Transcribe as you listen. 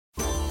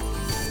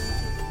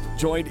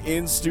joined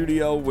in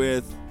studio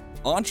with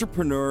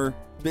entrepreneur,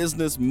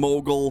 business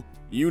mogul,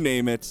 you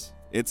name it.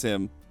 It's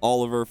him,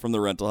 Oliver from The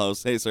Rental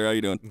House. Hey, sir, how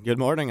you doing? Good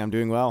morning. I'm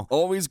doing well.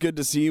 Always good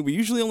to see you. We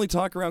usually only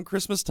talk around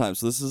Christmas time,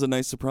 so this is a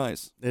nice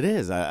surprise. It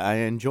is. I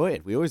enjoy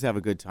it. We always have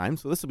a good time,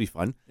 so this will be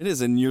fun. It is,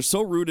 and you're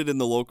so rooted in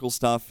the local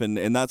stuff,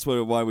 and that's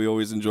why we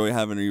always enjoy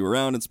having you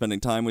around and spending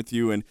time with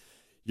you. And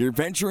you're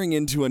venturing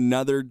into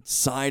another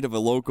side of a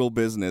local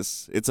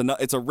business. It's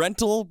a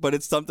rental, but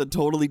it's something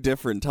totally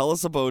different. Tell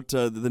us about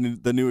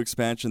the new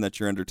expansion that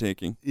you're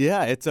undertaking.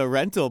 Yeah, it's a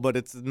rental, but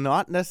it's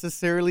not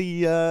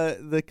necessarily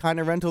the kind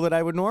of rental that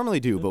I would normally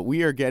do. But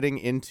we are getting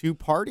into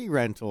party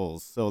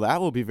rentals, so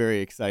that will be very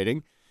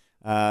exciting.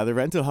 The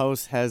rental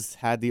house has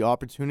had the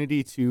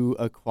opportunity to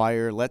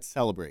acquire Let's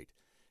Celebrate.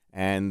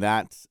 And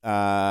that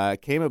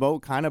came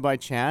about kind of by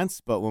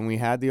chance, but when we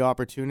had the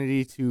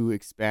opportunity to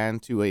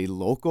expand to a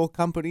local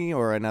company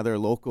or another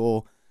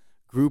local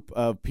group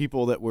of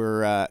people that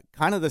were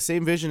kind of the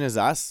same vision as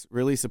us,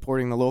 really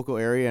supporting the local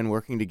area and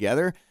working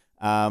together,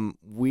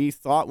 we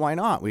thought, why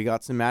not? We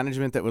got some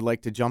management that would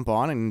like to jump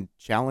on and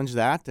challenge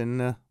that,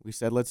 and we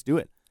said, let's do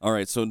it. All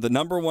right, so the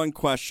number one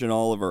question,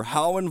 Oliver,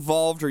 how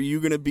involved are you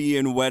going to be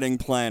in wedding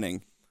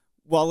planning?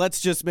 Well,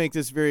 let's just make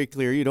this very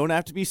clear. You don't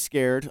have to be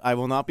scared. I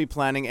will not be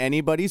planning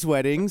anybody's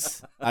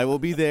weddings. I will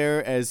be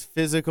there as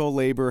physical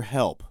labor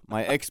help.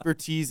 My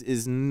expertise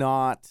is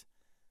not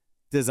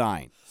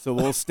design, so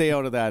we'll stay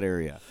out of that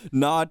area.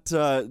 Not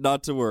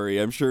to worry.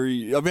 I'm sure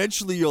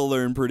eventually you'll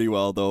learn pretty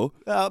well, though.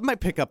 Might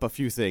pick up a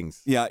few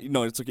things. Yeah,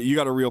 no, it's okay. You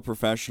got a real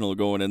professional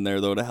going in there,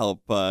 though, to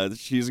help.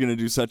 She's going to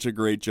do such a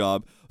great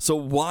job. So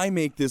why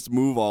make this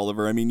move,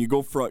 Oliver? I mean,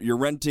 you're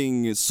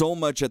renting so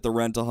much at the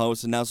rental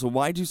house, and now, so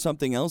why do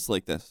something else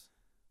like this?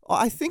 Well,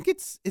 I think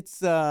it's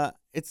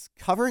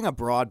covering a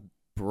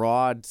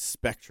broad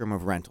spectrum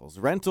of rentals.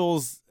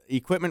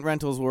 Equipment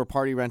rentals or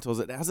party rentals,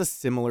 it has a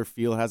similar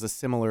feel, it has a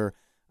similar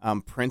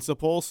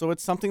principle. So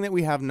it's something that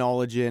we have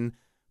knowledge in.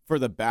 For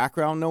the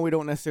background, no, we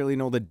don't necessarily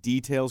know the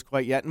details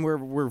quite yet, and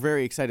we're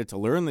very excited to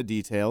learn the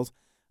details.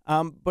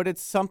 But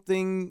it's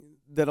something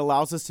that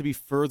allows us to be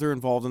further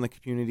involved in the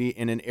community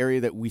in an area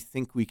that we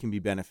think we can be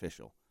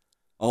beneficial.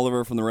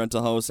 Oliver from the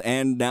Rental House,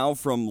 and now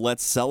from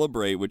Let's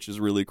Celebrate, which is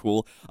really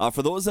cool.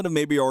 For those that have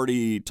maybe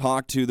already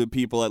talked to the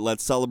people at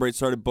Let's Celebrate,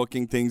 started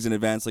booking things in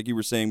advance, like you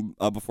were saying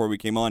before we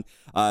came on,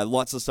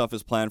 lots of stuff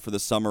is planned for the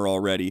summer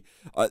already.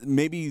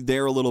 Maybe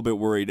they're a little bit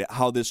worried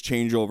how this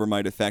changeover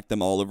might affect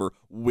them, Oliver.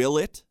 Will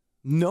it?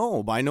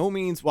 No, by no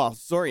means. Well,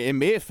 sorry, it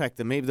may affect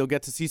them. Maybe they'll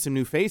get to see some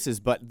new faces,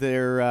 but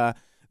the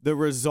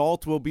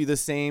result will be the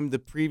same. The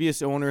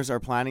previous owners are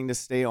planning to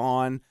stay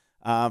on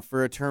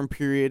for a term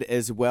period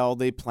as well.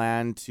 They're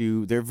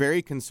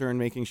very concerned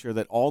making sure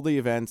that all the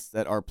events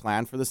that are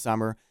planned for the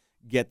summer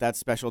get that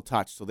special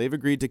touch. So they've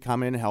agreed to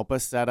come in, help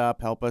us set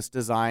up, help us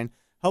design,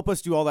 help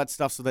us do all that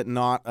stuff so that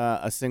not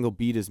a single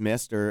beat is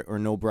missed or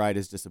no bride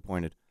is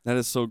disappointed. That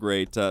is so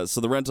great. So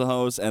the Rental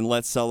House and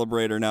Let's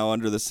Celebrate are now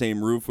under the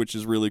same roof, which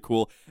is really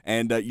cool.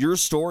 And your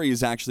story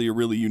is actually a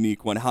really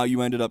unique one, how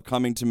you ended up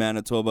coming to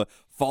Manitoba,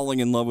 falling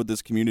in love with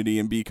this community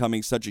and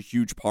becoming such a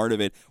huge part of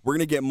it. We're going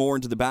to get more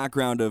into the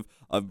background of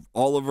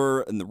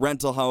Oliver and the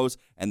Rental House,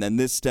 and then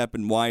this step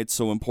and why it's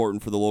so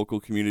important for the local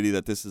community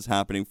that this is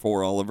happening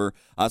for Oliver.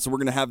 So we're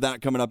going to have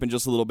that coming up in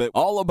just a little bit.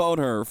 All About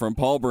Her from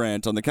Paul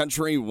Brandt on the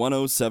Country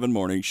 107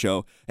 Morning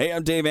Show. Hey,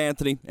 I'm Dave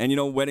Anthony, and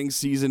wedding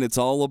season, it's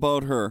all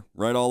about her,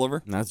 right,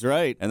 Oliver? That's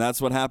right. And that's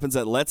what happens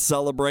at Let's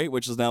Celebrate,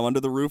 which is now under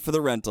the roof of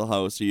the Rental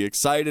House. Are you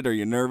excited? Are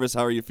you nervous?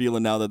 How are you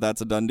feeling now that that's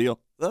a done deal?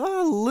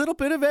 A little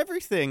bit of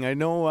everything. I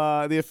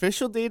know the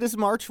official date is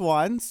March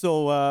 1,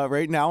 so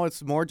right now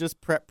it's more just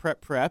prep.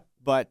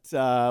 But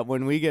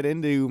when we get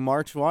into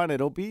March 1,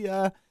 it'll be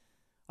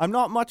I'm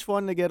not much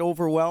one to get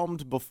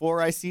overwhelmed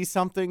before I see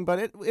something, but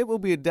it will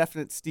be a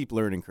definite steep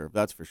learning curve,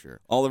 that's for sure.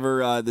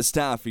 Oliver, the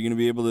staff, are you going to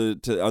be able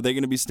to are they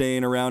going to be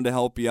staying around to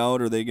help you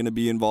out? Are they going to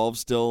be involved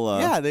still?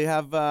 Yeah, they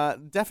have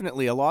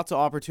definitely a lots of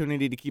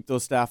opportunity to keep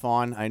those staff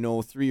on. I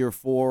know 3 or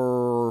 4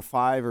 or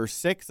 5 or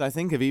 6, I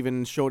think, have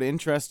even showed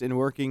interest in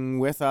working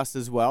with us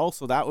as well.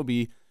 So that would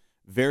be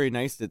very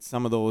nice that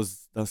some of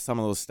those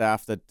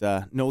staff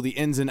that know the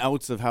ins and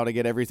outs of how to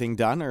get everything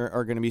done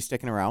are going to be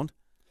sticking around.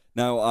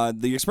 Now,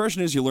 the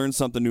expression is you learn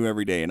something new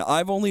every day, and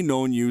I've only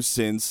known you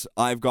since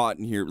I've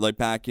gotten here, like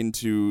back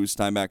into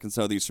Steinbach in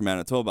southeastern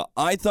Manitoba.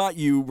 I thought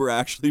you were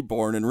actually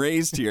born and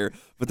raised here,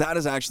 but that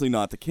is actually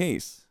not the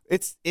case.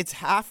 It's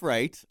half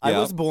right. Yeah. I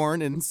was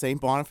born in St.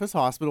 Boniface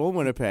Hospital in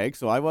Winnipeg,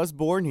 so I was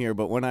born here,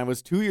 but when I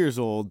was 2 years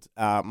old,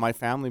 my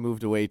family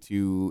moved away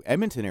to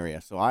Edmonton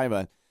area, so I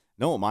have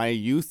my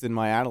youth and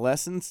my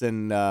adolescence,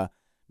 and none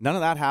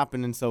of that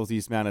happened in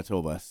southeast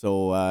Manitoba,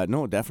 so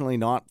no, definitely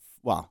not.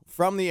 Well,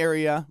 from the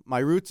area. My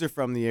roots are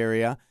from the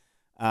area.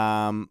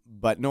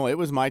 But no, it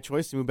was my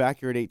choice to move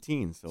back here at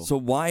 18. So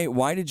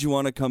why did you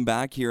want to come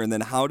back here, and then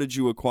how did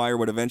you acquire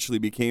what eventually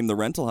became the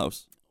Rental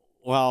House?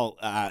 Well,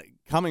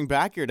 coming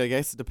back here, I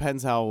guess it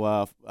depends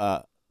how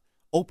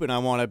open I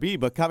want to be.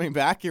 But coming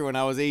back here when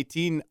I was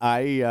 18,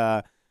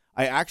 I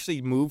I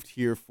actually moved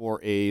here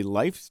for a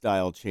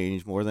lifestyle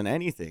change more than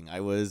anything. I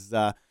was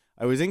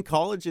in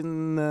college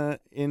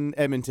in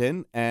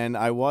Edmonton, and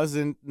I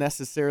wasn't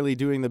necessarily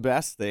doing the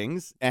best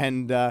things.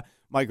 And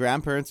my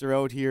grandparents are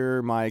out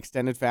here, my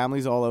extended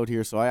family's all out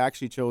here, so I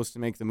actually chose to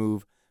make the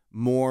move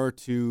more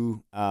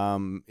to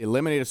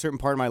eliminate a certain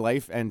part of my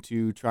life and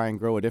to try and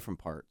grow a different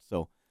part.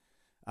 So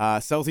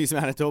Southeast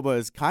Manitoba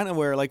is kind of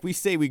where, like we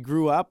say, we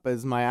grew up,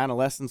 as my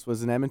adolescence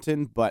was in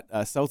Edmonton, but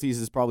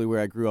Southeast is probably where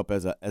I grew up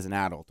as an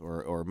adult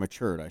or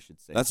matured, I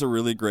should say. That's a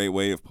really great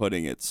way of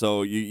putting it.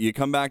 So you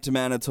come back to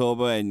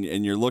Manitoba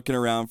and you're looking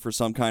around for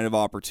some kind of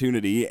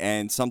opportunity,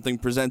 and something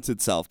presents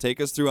itself.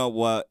 Take us through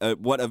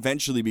what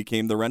eventually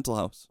became the rental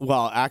house.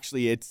 Well,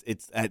 actually,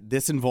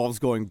 this involves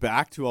going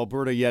back to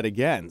Alberta yet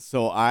again.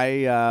 So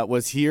I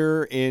was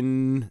here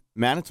in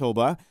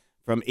Manitoba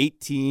from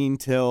 18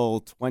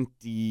 till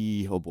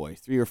 20,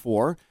 3 or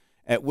 4,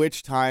 at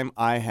which time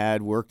I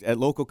had worked at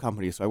local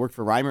companies. So I worked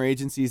for Reimer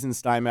Agencies in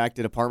Steinbach,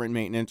 did apartment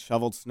maintenance,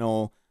 shoveled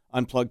snow,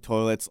 unplugged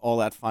toilets, all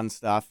that fun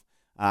stuff.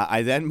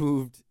 I then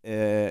moved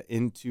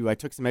I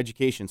took some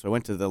education. So I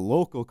went to the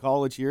local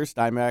college here,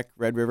 Steinbach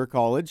Red River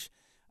College.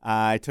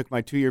 I took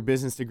my 2-year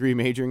business degree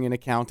majoring in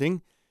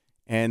accounting.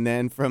 And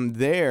then from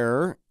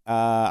there,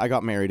 I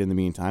got married in the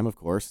meantime, of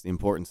course, the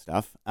important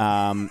stuff.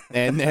 And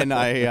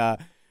then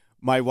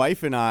my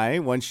wife and I,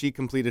 when she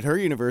completed her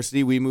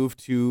university, we moved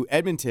to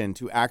Edmonton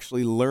to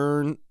actually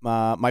learn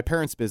my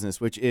parents' business,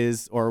 which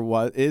is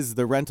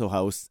the rental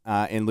house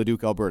in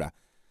Leduc, Alberta.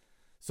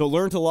 So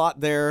learned a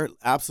lot there.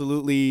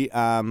 Absolutely.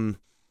 I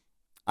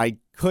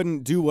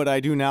couldn't do what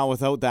I do now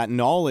without that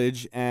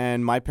knowledge.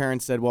 And my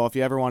parents said, well, if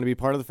you ever want to be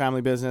part of the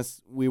family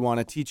business, we want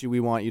to teach you. We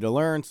want you to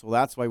learn. So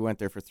that's why we went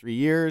there for 3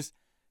 years.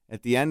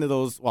 At the end of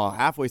those,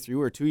 halfway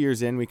through or 2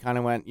 years in, we kind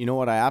of went, you know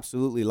what, I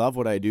absolutely love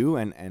what I do,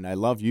 and I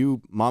love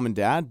you, Mom and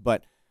Dad,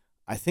 but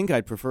I think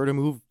I'd prefer to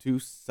move to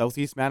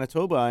Southeast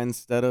Manitoba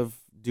instead of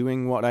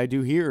doing what I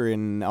do here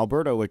in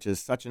Alberta, which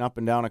is such an up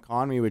and down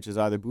economy, which is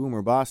either boom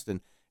or bust,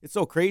 and it's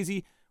so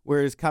crazy.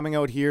 Whereas coming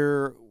out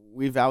here,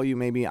 we value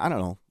maybe, I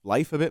don't know,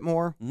 life a bit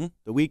more. Mm-hmm.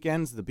 The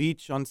weekends, the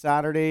beach on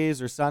Saturdays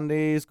or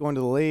Sundays, going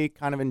to the lake,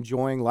 kind of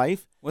enjoying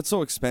life. What's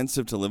so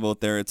expensive to live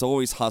out there? It's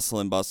always hustle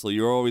and bustle.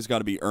 You're always got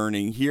to be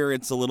earning. Here,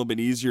 it's a little bit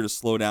easier to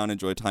slow down,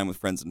 enjoy time with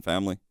friends and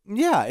family.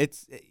 Yeah,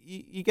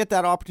 you get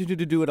that opportunity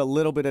to do it a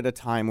little bit at a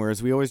time,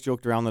 whereas we always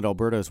joked around that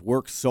Alberta's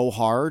work so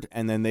hard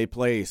and then they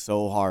play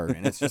so hard.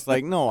 And it's just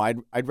like, no,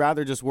 I'd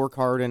rather just work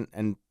hard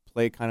and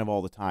play kind of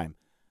all the time.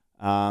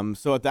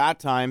 So at that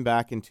time,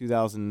 back in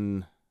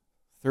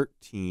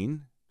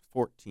 2013,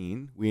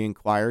 14, we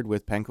inquired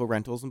with Penco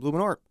Rentals in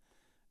Blumenort.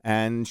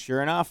 And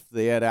sure enough,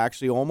 they had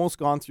actually almost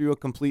gone through a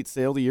complete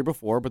sale the year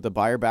before, but the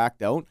buyer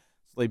backed out.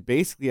 So they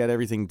basically had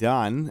everything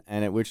done,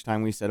 and at which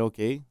time we said,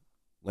 okay,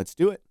 let's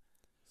do it.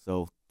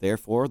 So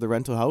therefore, the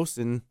rental house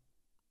in,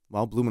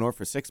 Blumenort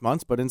for 6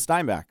 months, but in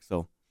Steinbach.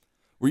 So,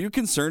 were you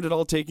concerned at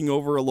all taking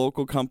over a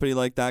local company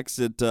like that? Because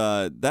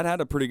that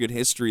had a pretty good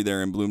history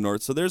there in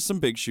Blumenort, so there's some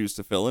big shoes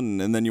to fill, and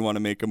then you want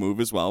to make a move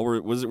as well.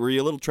 Were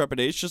you a little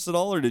trepidatious at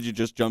all, or did you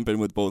just jump in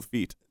with both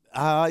feet?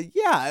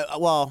 Yeah.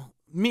 Well,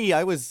 me,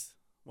 I was,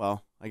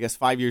 I guess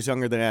 5 years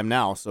younger than I am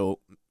now, so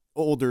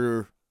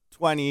older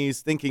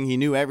 20s, thinking he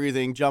knew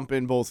everything, jump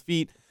in both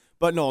feet.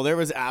 But no, there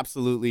was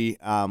absolutely,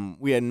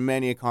 we had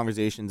many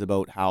conversations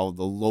about how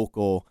the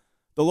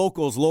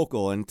local's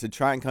local, and to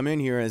try and come in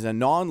here as a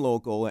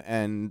non-local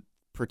and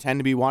pretend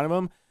to be one of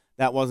them,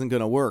 that wasn't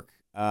going to work.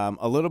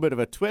 A little bit of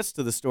a twist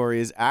to the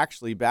story is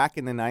actually back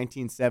in the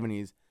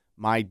 1970s,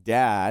 my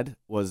dad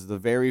was the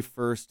very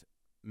first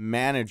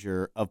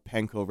manager of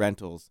Penco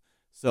Rentals.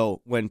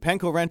 So when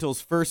Penco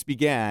Rentals first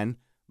began,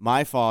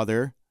 my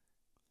father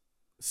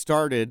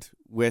started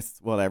with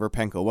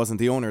Penco wasn't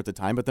the owner at the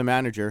time, but the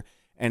manager,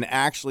 and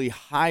actually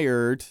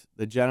hired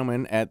the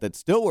gentleman that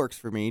still works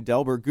for me,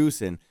 Delbert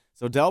Goosen.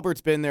 So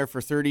Delbert's been there for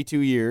 32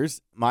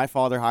 years. My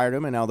father hired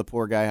him, and now the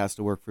poor guy has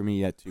to work for me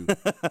yet too.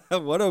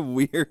 What a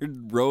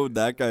weird road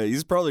that guy.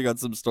 He's probably got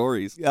some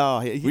stories.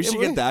 Oh, we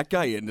should get that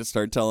guy in to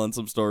start telling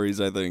some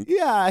stories, I think.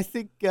 Yeah, I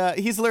think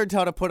he's learned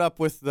how to put up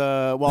with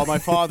my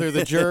father,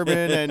 the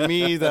German, and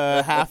me,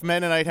 the half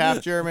Mennonite,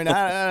 half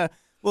German.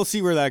 We'll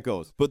see where that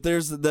goes. But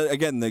those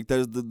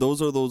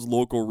are those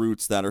local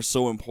roots that are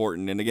so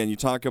important. And again, you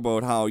talk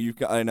about how you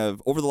kind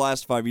of, over the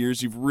last 5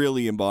 years, you've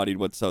really embodied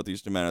what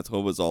Southeastern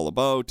Manitoba is all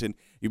about. And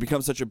you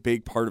become such a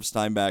big part of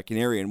Steinbach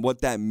area and what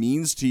that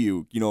means to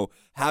you,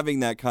 having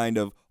that kind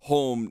of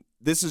home.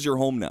 This is your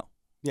home now.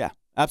 Yeah,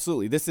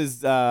 absolutely. This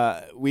is,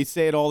 we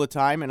say it all the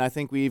time. And I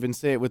think we even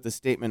say it with the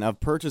statement of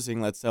purchasing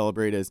Let's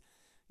Celebrate is,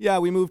 yeah,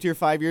 we moved here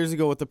 5 years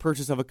ago with the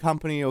purchase of a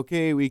company.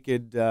 Okay, we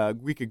could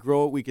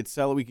grow it, we could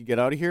sell it, we could get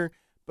out of here.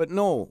 But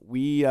no,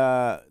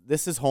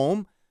 this is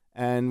home,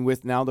 and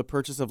with now the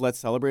purchase of Let's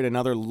Celebrate,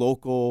 another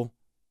local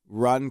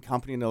run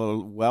company, another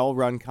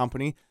well-run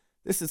company,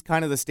 this is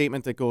kind of the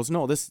statement that goes,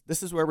 no, this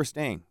is where we're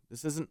staying.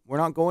 We're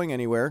not going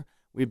anywhere.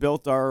 We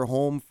built our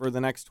home for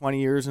the next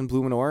 20 years in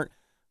Blumenort.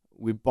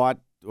 We bought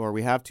or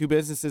we have 2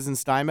 businesses in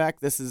Steinbach.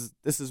 This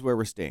is where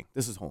we're staying.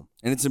 This is home.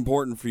 And it's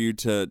important for you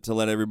to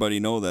let everybody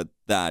know that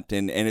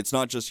and it's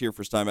not just here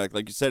for Steinbach.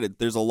 Like you said,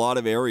 there's a lot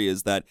of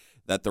areas that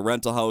the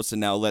rental house and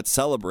now Let's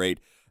Celebrate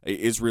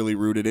is really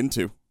rooted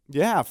into.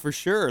 Yeah, for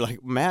sure.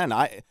 Like, man,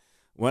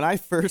 when I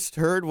first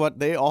heard what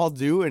they all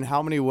do and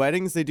how many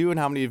weddings they do and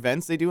how many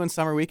events they do in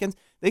summer weekends,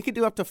 they could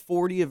do up to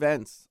 40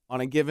 events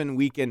on a given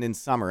weekend in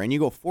summer. And you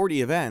go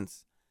 40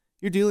 events,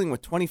 you're dealing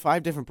with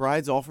 25 different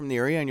brides all from the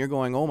area, and you're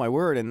going, oh my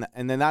word. And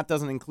then that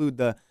doesn't include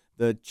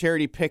the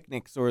charity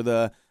picnics or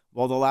the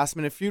last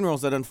minute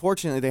funerals that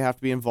unfortunately they have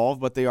to be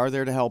involved, but they are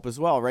there to help as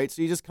well, right?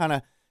 So you just kind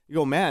of, you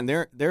go, man,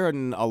 they're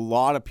in a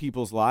lot of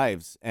people's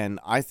lives. And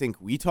I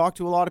think we talk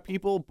to a lot of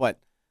people, but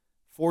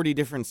 40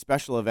 different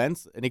special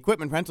events. An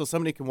equipment rental,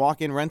 somebody can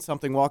walk in, rent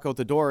something, walk out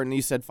the door, and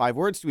you said 5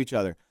 words to each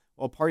other.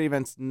 Well, party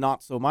events,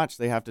 not so much.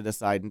 They have to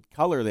decide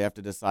color. They have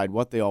to decide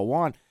what they all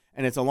want.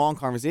 And it's a long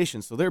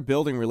conversation. So they're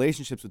building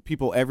relationships with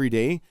people every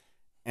day.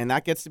 And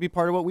that gets to be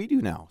part of what we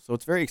do now. So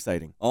it's very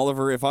exciting.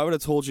 Oliver, if I would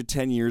have told you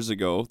 10 years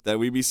ago that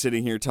we'd be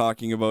sitting here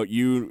talking about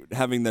you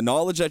having the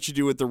knowledge that you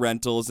do with the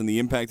rentals and the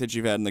impact that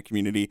you've had in the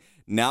community,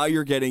 now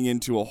you're getting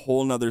into a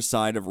whole nother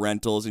side of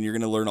rentals and you're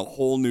going to learn a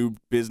whole new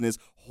business,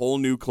 whole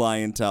new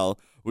clientele.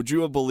 Would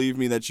you have believed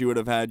me that you would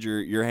have had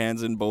your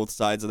hands in both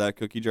sides of that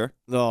cookie jar?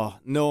 Oh,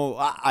 no,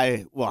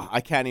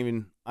 I can't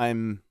even.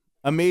 I'm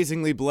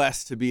amazingly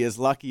blessed to be as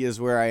lucky as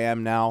where I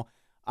am now.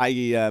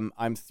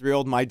 I'm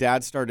thrilled. My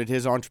dad started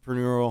his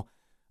entrepreneurial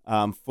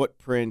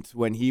footprint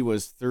when he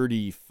was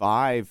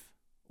 35,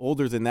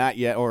 older than that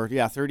yet,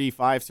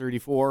 35,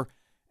 34,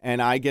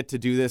 and I get to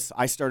do this.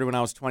 I started when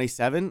I was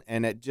 27,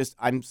 and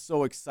I'm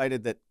so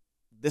excited that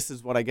this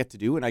is what I get to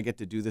do, and I get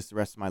to do this the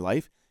rest of my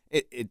life.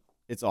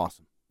 It's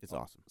awesome. It's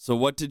awesome. So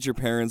what did your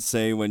parents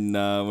say when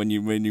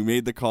you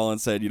made the call and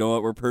said, you know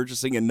what, we're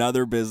purchasing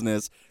another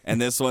business, and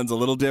this one's a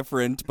little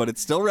different, but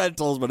it's still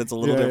rentals, but it's a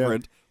little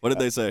different. Yeah. What did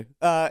they say?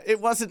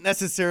 It wasn't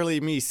necessarily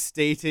me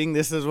stating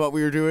this is what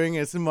we were doing.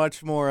 It's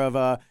much more of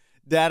a,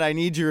 Dad, I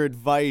need your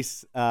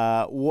advice.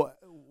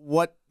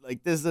 What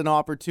like this is an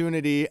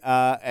opportunity.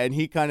 And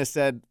he kind of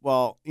said,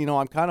 well,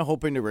 I'm kind of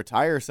hoping to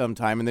retire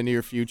sometime in the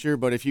near future,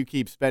 but if you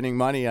keep spending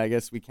money, I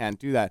guess we can't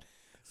do that.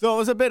 So it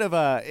was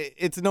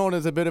it's known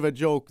as a bit of a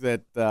joke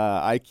that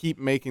I keep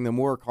making them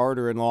work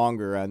harder and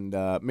longer, and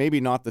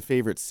maybe not the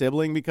favorite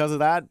sibling because of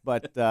that.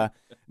 But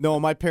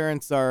no,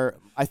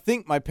 I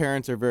think my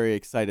parents are very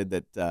excited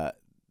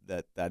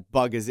that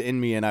bug is in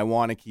me and I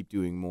want to keep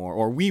doing more,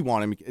 or we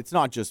want to. It's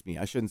not just me.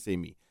 I shouldn't say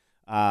me.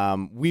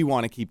 We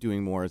want to keep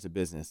doing more as a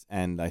business.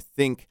 And I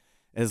think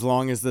as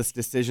long as these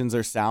decisions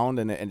are sound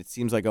and it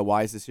seems like a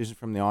wise decision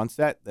from the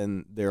onset,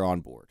 then they're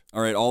on board.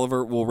 All right,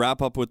 Oliver, we'll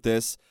wrap up with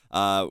this.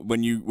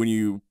 When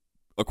you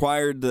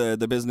acquired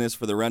the business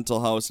for the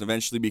rental house and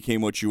eventually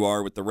became what you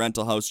are with the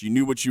rental house, you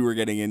knew what you were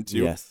getting into.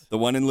 Yes. The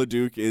one in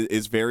Leduc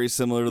is very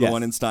similar to the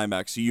one in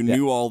Steinbach, so you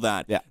knew all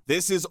that. Yeah.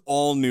 This is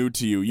all new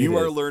to you. You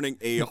are learning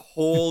a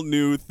whole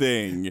new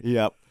thing.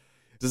 Yep.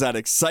 Does that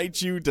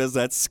excite you? Does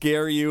that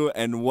scare you?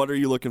 And what are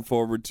you looking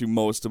forward to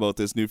most about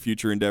this new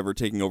future endeavor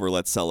taking over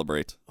Let's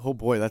Celebrate? Oh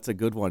boy, that's a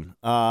good one.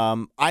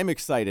 I'm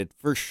excited.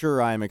 For sure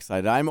I'm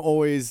excited. I'm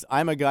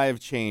a guy of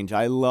change.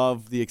 I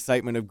love the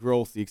excitement of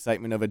growth, the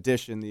excitement of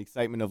addition, the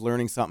excitement of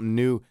learning something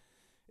new.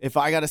 If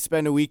I got to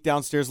spend a week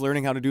downstairs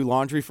learning how to do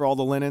laundry for all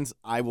the linens,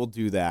 I will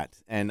do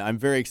that. And I'm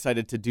very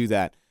excited to do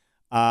that.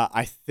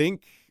 I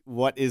think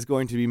what is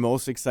going to be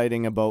most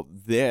exciting about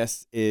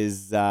this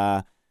is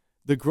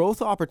the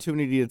growth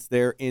opportunity that's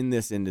there in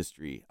this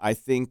industry. I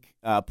think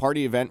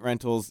party event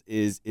rentals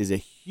is a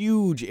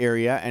huge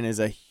area and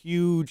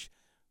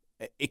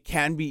it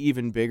can be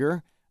even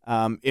bigger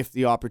if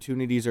the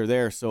opportunities are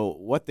there. So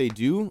what they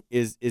do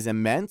is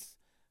immense.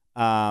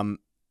 And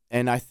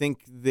I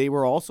think they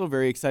were also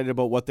very excited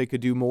about what they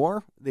could do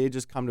more. They had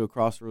just come to a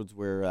crossroads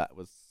where that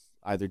was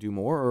either do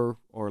more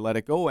or let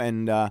it go.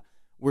 And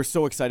we're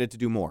so excited to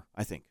do more,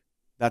 I think.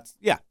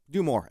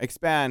 Do more,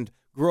 expand,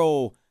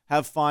 grow,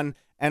 have fun,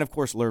 and, of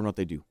course, learn what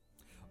they do.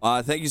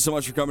 Thank you so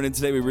much for coming in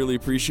today. We really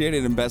appreciate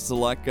it, and best of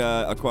luck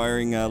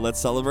acquiring Let's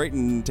Celebrate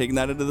and taking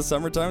that into the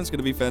summertime. It's going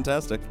to be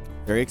fantastic.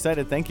 Very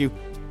excited. Thank you.